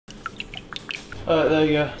There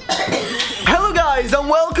you go. Hello guys and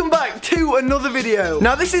welcome back to another video.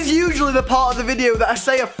 Now this is usually the part of the video that I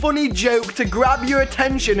say a funny joke to grab your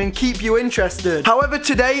attention and keep you interested. However,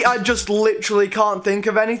 today I just literally can't think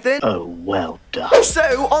of anything. Oh, well done.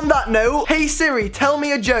 So, on that note, hey Siri, tell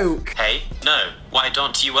me a joke. Hey, no. Why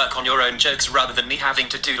don't you work on your own jokes rather than me having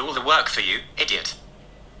to do all the work for you, idiot?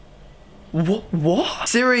 What?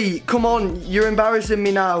 Siri, come on, you're embarrassing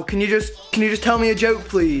me now. Can you just tell me a joke,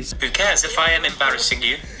 please? Who cares if I am embarrassing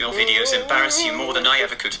you? Your videos embarrass you more than I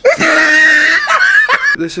ever could.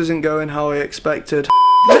 This isn't going how I expected.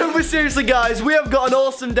 No, but seriously guys, we have got an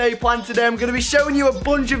awesome day planned today. I'm going to be showing you a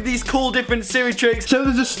bunch of these cool different Siri tricks. So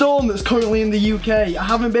there's a storm that's currently in the UK. I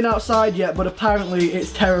haven't been outside yet, but apparently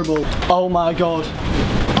it's terrible. Oh my god.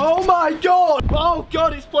 Oh my god! Oh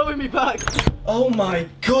god, it's blowing me back. Oh my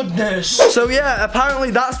goodness. So yeah,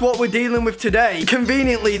 apparently that's what we're dealing with today.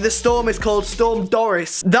 Conveniently, the storm is called Storm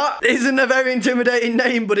Doris. That isn't a very intimidating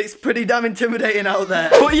name, but it's pretty damn intimidating out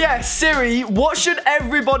there. But yeah, Siri, what should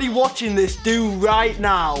everybody watching this do right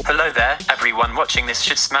now? Hello there. Everyone watching this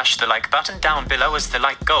should smash the like button down below, as the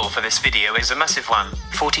like goal for this video is a massive one.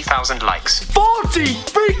 40,000 likes. 40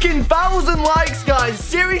 freaking thousand likes, guys.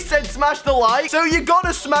 Siri said smash the like, so you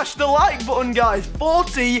gotta smash the like button, guys.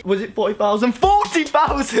 40, was it 40,000?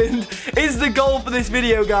 40,000 is the goal for this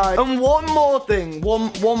video, guys. And one more thing,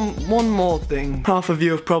 one more thing. Half of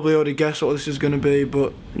you have probably already guessed what this is gonna be,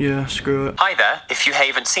 but yeah, screw it. Hi there. If you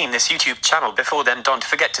haven't seen this YouTube channel before, then don't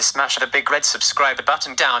forget to smash the big red subscribe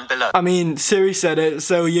button down below. I mean, Siri said it,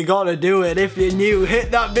 so you gotta do it. If you're new,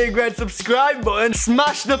 hit that big red subscribe button,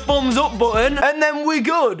 smash the thumbs up button, and then we're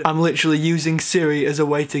good. I'm literally using Siri as a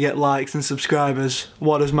way to get likes and subscribers.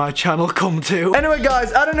 What does my channel come to? Anyway,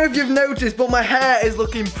 guys, I don't know if you've noticed, but my hair is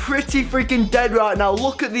looking pretty freaking dead right now.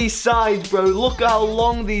 Look at these sides, bro. Look how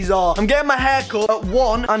long these are. I'm getting my hair cut at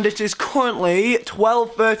 1, and it is currently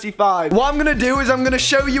 12:35. What I'm gonna do is I'm gonna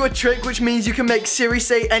show you a trick, which means you can make Siri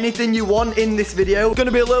say anything you want in this video. It's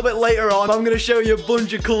gonna be a little bit later on, but I'm gonna show you a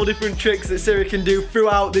bunch of cool different tricks that Siri can do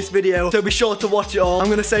throughout this video, so be sure to watch it all. I'm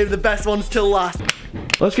gonna save the best ones till last.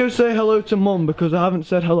 Let's go say hello to Mum, because I haven't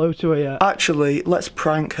said hello to her yet. Actually, let's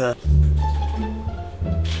prank her.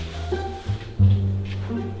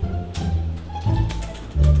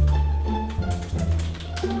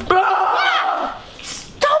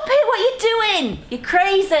 You're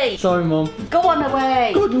crazy. Sorry, Mum. Go on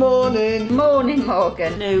away. Good morning. Morning,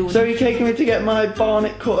 Morgan. No. So you're taking me to get my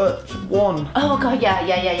barnet cut at 1? Oh god,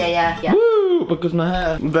 yeah. Woo! Because my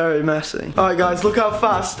hair very messy. Alright guys, look how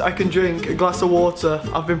fast I can drink a glass of water.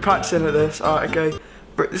 I've been practicing at this. Alright, okay.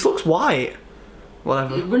 This looks white.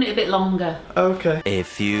 Whatever. You run it a bit longer. Okay. A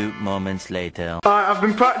few moments later. Alright, I've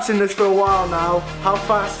been practicing this for a while now. How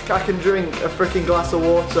fast I can drink a freaking glass of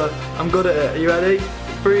water. I'm good at it. Are you ready?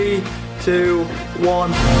 3, 2,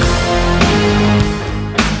 1.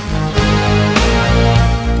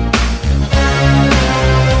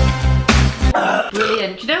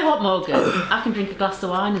 Brilliant. Do you know what, Morgan? I can drink a glass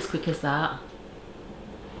of wine as quick as that.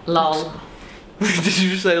 Lol. Did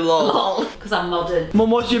you just say lol? Lol, because I'm modern.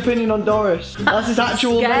 Mum, what's your opinion on Doris? That's his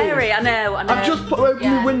actual Scary, name. I know. I've just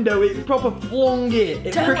opened the window, it proper flung it.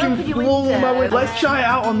 It Don't freaking open your flung window. my window. Let's try it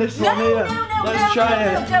out on this one here. Let's try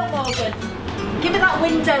it. No, Morgan. Give me that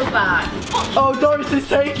window back. Oh, Doris is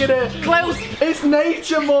taking it. Close. It's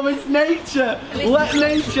nature, Mum, it's nature. Let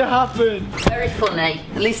nature happen. Very funny.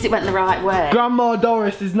 At least it went the right way. Grandma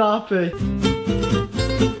Doris is nappy.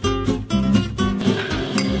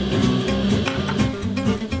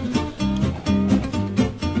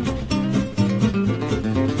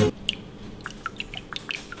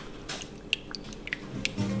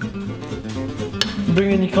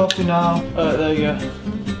 Bring in your coffee now. There you go.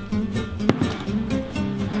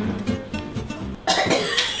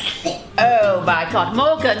 Oh my god,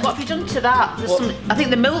 Morgan, what have you done to that? I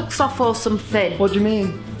think the milk's off or something. What do you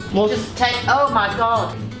mean? Just take, oh my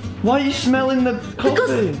god. Why are you smelling the coffee?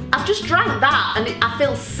 Because I've just drank that and I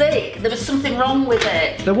feel sick. There was something wrong with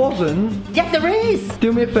it. There wasn't? Yeah, there is.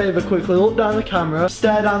 Do me a favour quickly, look down the camera,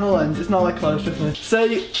 stare down the lens, it's not that close, trust me.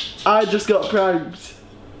 Say, I just got pranked.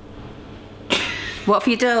 What have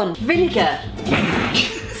you done? Vinegar?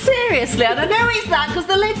 Seriously, I don't know it's that because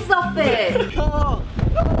the lid's off it. Oh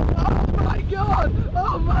my god!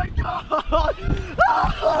 Oh my god!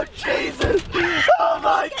 Oh Jesus! Oh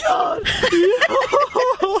my god!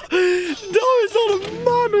 Doris on a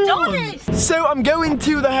man! Doris! So I'm going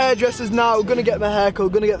to the hairdressers now, gonna get my hair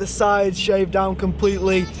cut, gonna get the sides shaved down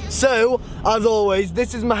completely. So, as always,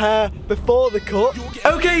 this is my hair before the cut.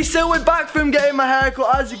 Okay, so we're back from getting my hair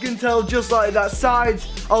cut. As you can tell, just like that, sides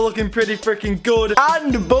are looking pretty freaking good.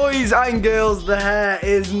 And boys and girls, the hair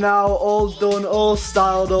is now all done, all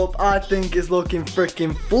styled up. I think it's looking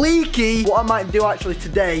freaking fleeky. What I might do actually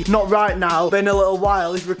today, not right now, but in a little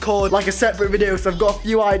while, is record like a separate video, so I've got a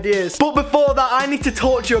few ideas. But before that, I need to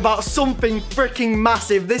talk to you about something freaking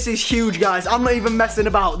massive. This is huge, guys. I'm not even messing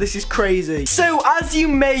about. This is crazy. So, as you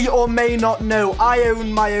may or may not know, I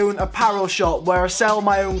own my own apparel shop where I sell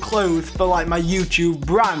my own clothes for like my YouTube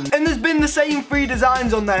brand. And there's been the same 3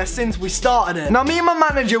 designs on there since we started it. Now, me and my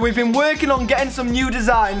manager, we've been working on getting some new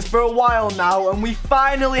designs for a while now, and we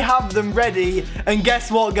finally have them ready. And guess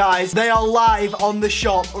what, guys? They are live on the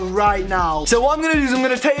shop right now. So what I'm gonna do is I'm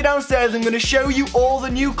gonna take you downstairs, I'm gonna show you all the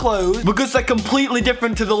new clothes because they're completely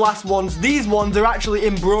different to the last ones. These ones are actually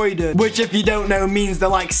embroidered, which if you don't know means they're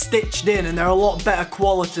like stitched in and they're a lot better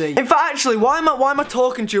quality. In fact, actually, why am I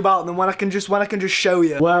talking to you about them when I can just show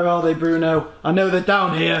you? Where are they, Bruno? I know they're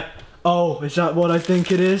down here. Oh, is that what I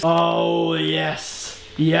think it is? Oh, yes.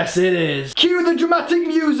 Yes, it is. Cue the dramatic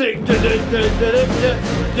music.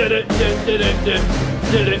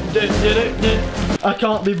 I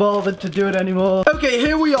can't be bothered to do it anymore. Okay,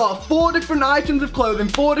 here we are. 4 different items of clothing,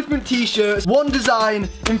 4 different t-shirts, 1 design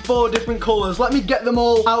in 4 different colours. Let me get them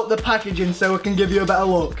all out the packaging so I can give you a better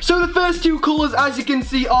look. So the first 2 colours, as you can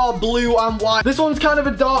see, are blue and white. This one's kind of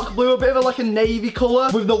a dark blue, a bit of like a navy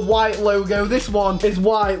colour with the white logo. This one is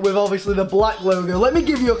white with obviously the black logo. Let me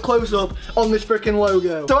give you a close-up on this freaking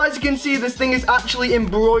logo. So as you can see, this thing is actually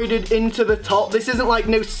embroidered into the top. This isn't like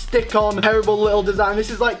no stick-on terrible little design.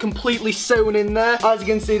 This is like completely sewn in there. As you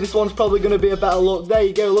can see, this one's probably going to be a better look. There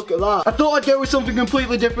you go, look at that. I thought I'd go with something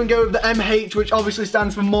completely different, go with the MH, which obviously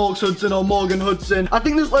stands for Morgz Hudson or Morgan Hudson. I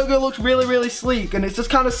think this logo looks really, really sleek, and it's just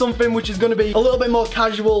kind of something which is going to be a little bit more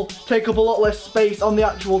casual, take up a lot less space on the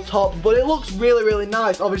actual top, but it looks really, really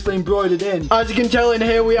nice, obviously embroidered in. As you can tell in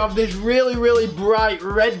here, we have this really, really bright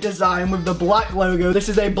red design with the black logo. This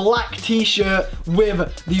is a black t-shirt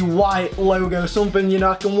with the white logo, something, you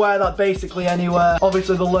know, I can wear that basically anywhere.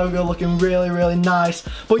 Obviously the logo looking really, really nice.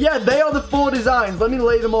 But yeah, they are the 4 designs. Let me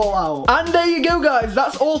lay them all out. And there you go, guys.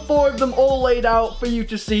 That's all 4 of them all laid out for you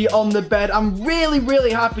to see on the bed. I'm really, really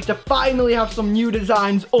happy to finally have some new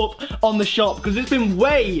designs up on the shop because it's been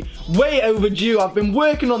way, way overdue. I've been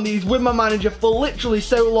working on these with my manager for literally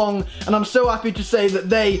so long, and I'm so happy to say that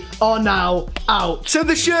they are now out. So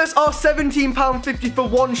the shirts are £17.50 for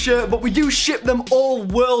 1 shirt, but we do ship them all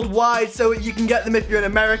worldwide, so you can get them if you're in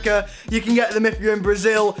America, you can get them if you're in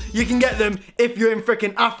Brazil, you can get them if you're in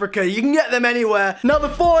freaking Africa, you can get them anywhere. Now the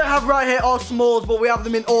 4 I have right here are smalls, but we have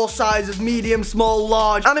them in all sizes, medium, small,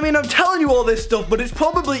 large. And I mean, I'm telling you all this stuff, but it's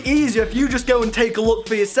probably easier if you just go and take a look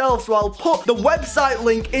for yourself. So I'll put the website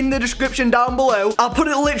link in the description down below. I'll put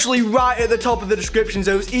it literally right at the top of the description,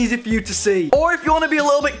 so it's easy for you to see. Or if you want to be a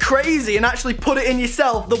little bit crazy and actually put it in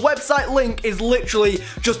yourself, the website link is literally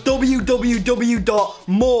just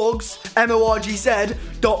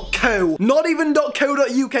www.morgz.co. Not even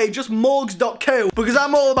 .co.uk, just morgz.co, because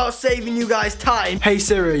I'm all about saving you guys time. Hey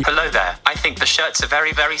Siri. Hello there. I think the shirts are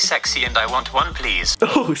very, very sexy and I want one, please.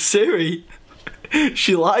 Oh, Siri.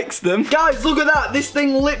 She likes them. Guys, look at that. This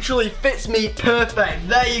thing literally fits me perfect.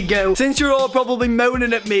 There you go. Since you're all probably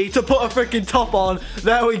moaning at me to put a freaking top on,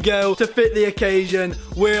 there we go. To fit the occasion,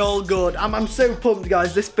 we're all good. I'm so pumped,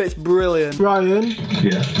 guys. This fits brilliant. Ryan.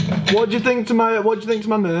 Yeah. What do you think to my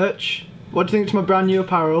merch? What do you think to my brand new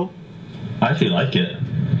apparel? I actually like it.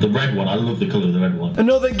 The red one, I love the colour of the red one.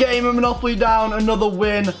 Another game of Monopoly down, another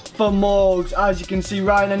win for Morgz. As you can see,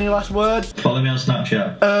 Ryan, any last words? Follow me on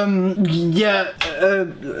Snapchat. Yeah,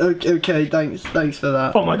 okay, thanks for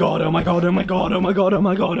that. Oh my god, oh my god, oh my god, oh my god, oh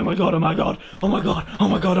my god, oh my god, oh my god, oh my god, oh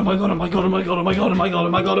my god, oh my god, oh my god, oh my god, oh my god, oh my god, oh my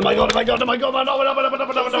god, oh my god, oh my god, oh my god, oh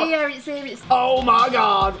my god, It's here. oh my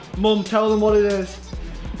god. Mum, tell them what it is.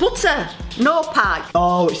 Butter, no pag.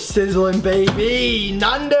 Oh, it's sizzling, baby.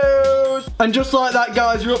 Nando's. And just like that,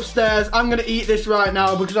 guys, you're upstairs. I'm going to eat this right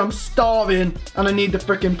now because I'm starving and I need the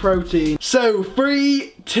freaking protein. So,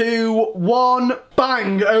 3, 2, 1,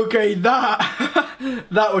 bang. Okay, that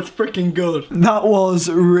That was freaking good. That was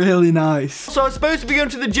really nice. So I was supposed to be going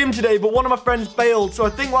to the gym today, but one of my friends bailed. So I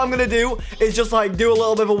think what I'm going to do is just like do a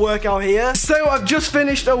little bit of a workout here. So I've just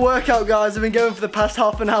finished a workout, guys. I've been going for the past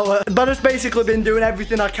half an hour. But I've basically been doing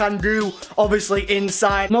everything I can do, obviously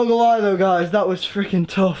inside. Not gonna lie though, guys, that was freaking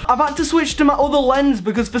tough. I've had to switch to my other lens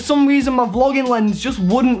because for some reason my vlogging lens just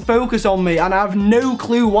wouldn't focus on me. And I have no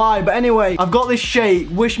clue why. But anyway, I've got this shake.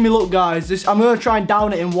 Wish me luck, guys. I'm going to try and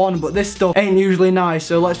down it in one, but this stuff ain't usually nice.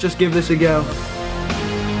 So let's just give this a go.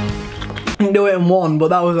 Didn't do it in one, but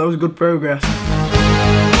that was good progress.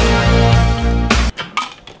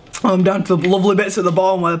 I'm down to the lovely bits at the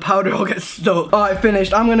bottom where the powder all gets stuck. Alright,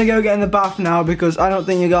 finished. I'm gonna go get in the bath now because I don't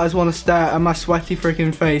think you guys want to stare at my sweaty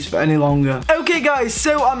freaking face for any longer. Okay guys,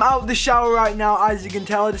 so I'm out of the shower right now. As you can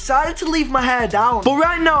tell, I decided to leave my hair down. But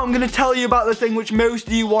right now I'm gonna tell you about the thing which most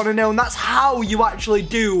of you want to know, and that's how you actually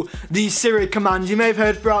do these Siri commands. You may have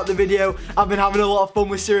heard throughout the video, I've been having a lot of fun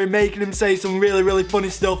with Siri, making him say some really funny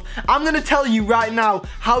stuff. I'm gonna tell you right now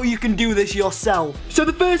how you can do this yourself. So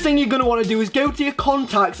the first thing you're gonna want to do is go to your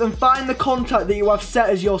contacts and find the contact that you have set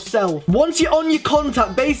as yourself. Once you're on your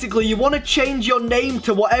contact, basically you want to change your name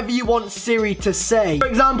to whatever you want Siri to say. For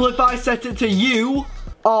example, if I set it to "you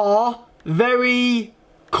are very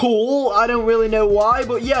cool," I don't really know why,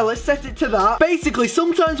 but yeah, let's set it to that. Basically,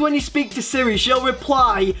 sometimes when you speak to Siri, she'll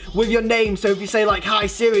reply with your name. So if you say like, "Hi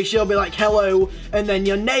Siri," she'll be like, "Hello," and then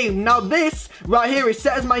your name. Now this right here is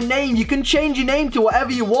set as my name. You can change your name to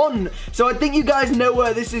whatever you want. So I think you guys know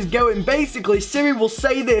where this is going. Basically, Siri will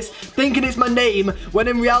say this thinking it's my name, when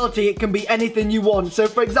in reality it can be anything you want. So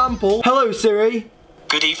for example, "Hello Siri."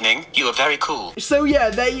 Good evening, you are very cool. So yeah,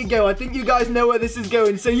 there you go. I think you guys know where this is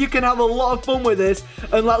going. So you can have a lot of fun with this.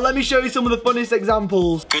 And like, let me show you some of the funniest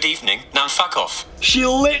examples. Good evening, now fuck off. She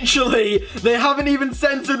literally, they haven't even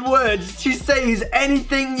censored words. She says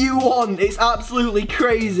anything you want. It's absolutely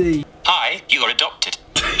crazy. Hi, you are adopted.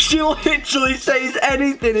 She literally says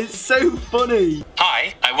anything. It's so funny.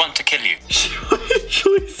 Hi, I want to kill you. She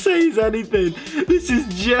literally says anything. This is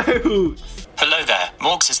jokes. Hello there,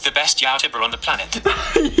 Morgz is the best YouTuber on the planet.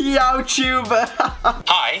 YouTuber.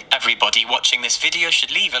 Hi, everybody watching this video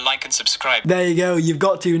should leave a like and subscribe. There you go, you've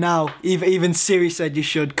got to now. Even Siri said you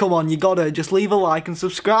should. Come on, you gotta just leave a like and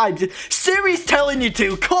subscribe. Siri's telling you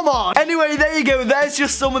to, come on. Anyway, there you go. There's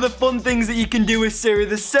just some of the fun things that you can do with Siri.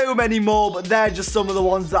 There's so many more, but they're just some of the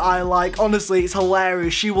ones that I like. Honestly, it's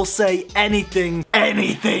hilarious. She will say anything.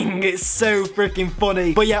 Anything. It's so freaking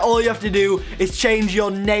funny. But yeah, all you have to do is change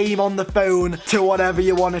your name on the phone to whatever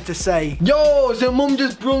you want it to say. Yo, so mum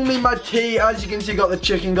just brung me my tea. As you can see, got the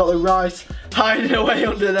chicken, got the rice hiding away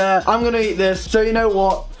under there. I'm gonna eat this. So you know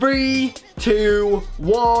what? 3, 2,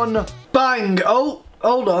 1, bang. Oh,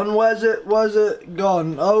 hold on. Where's it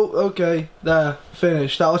gone? Oh, okay. There.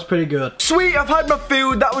 Finished. That was pretty good. Sweet, I've had my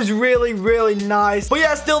food. That was really nice. But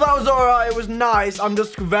yeah, still, that was alright. It was nice. I'm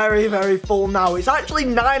just very full now. It's actually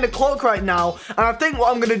 9 o'clock right now. And I think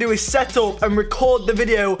what I'm going to do is set up and record the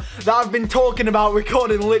video that I've been talking about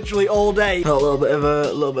recording literally all day. Got a little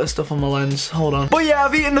bit of stuff on my lens. Hold on. But yeah,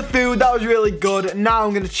 I've eaten the food. That was really good. Now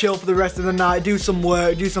I'm going to chill for the rest of the night. Do some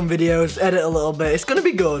work. Do some videos. Edit a little bit. It's going to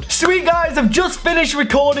be good. Sweet, guys. I've just finished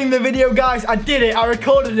recording the video, guys. I did it. I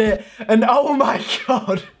recorded it. And oh my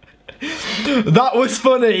God, that was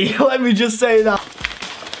funny. Let me just say that.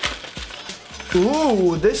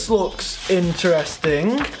 Ooh, this looks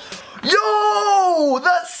interesting. Yo,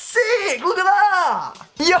 that's sick. Look at that.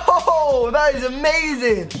 Yo, that is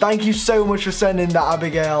amazing. Thank you so much for sending that,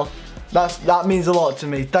 Abigail. That means a lot to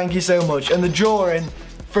me. Thank you so much. And the drawing,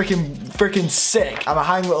 freaking sick. I'm gonna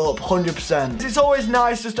hang it up 100%. It's always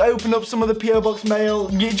nice just to open up some of the PO Box mail.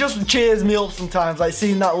 It just cheers me up sometimes, like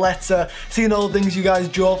seeing that letter, seeing all the things you guys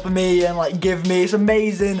draw for me and like give me. It's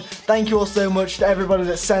amazing. Thank you all so much to everybody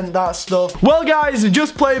that sent that stuff. Well guys,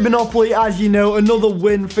 just played Monopoly, as you know, another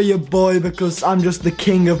win for your boy because I'm just the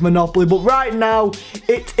king of Monopoly. But right now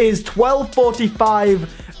it is 12:45.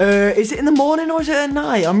 Is it in the morning or is it at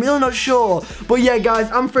night? I'm really not sure. But yeah, guys,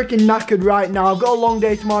 I'm freaking knackered right now. I've got a long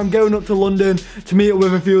day tomorrow. I'm going up to London to meet up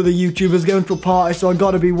with a few of the YouTubers, going to a party, so I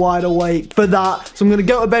gotta be wide awake for that. So I'm gonna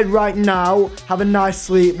go to bed right now, have a nice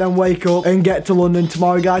sleep, then wake up and get to London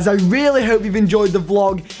tomorrow, guys. I really hope you've enjoyed the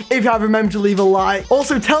vlog. If you have, remember to leave a like.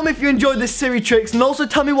 Also, tell me if you enjoyed this Siri tricks, and also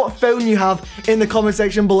tell me what phone you have in the comment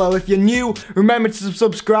section below. If you're new, remember to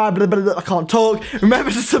subscribe. I can't talk. Remember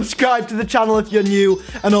to subscribe to the channel if you're new,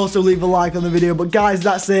 and also leave a like on the video. But guys,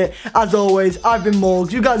 that's it. As always, I've been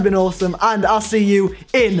Morgz. You guys have been awesome, and I'll see you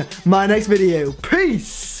in my next video.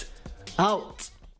 Peace out.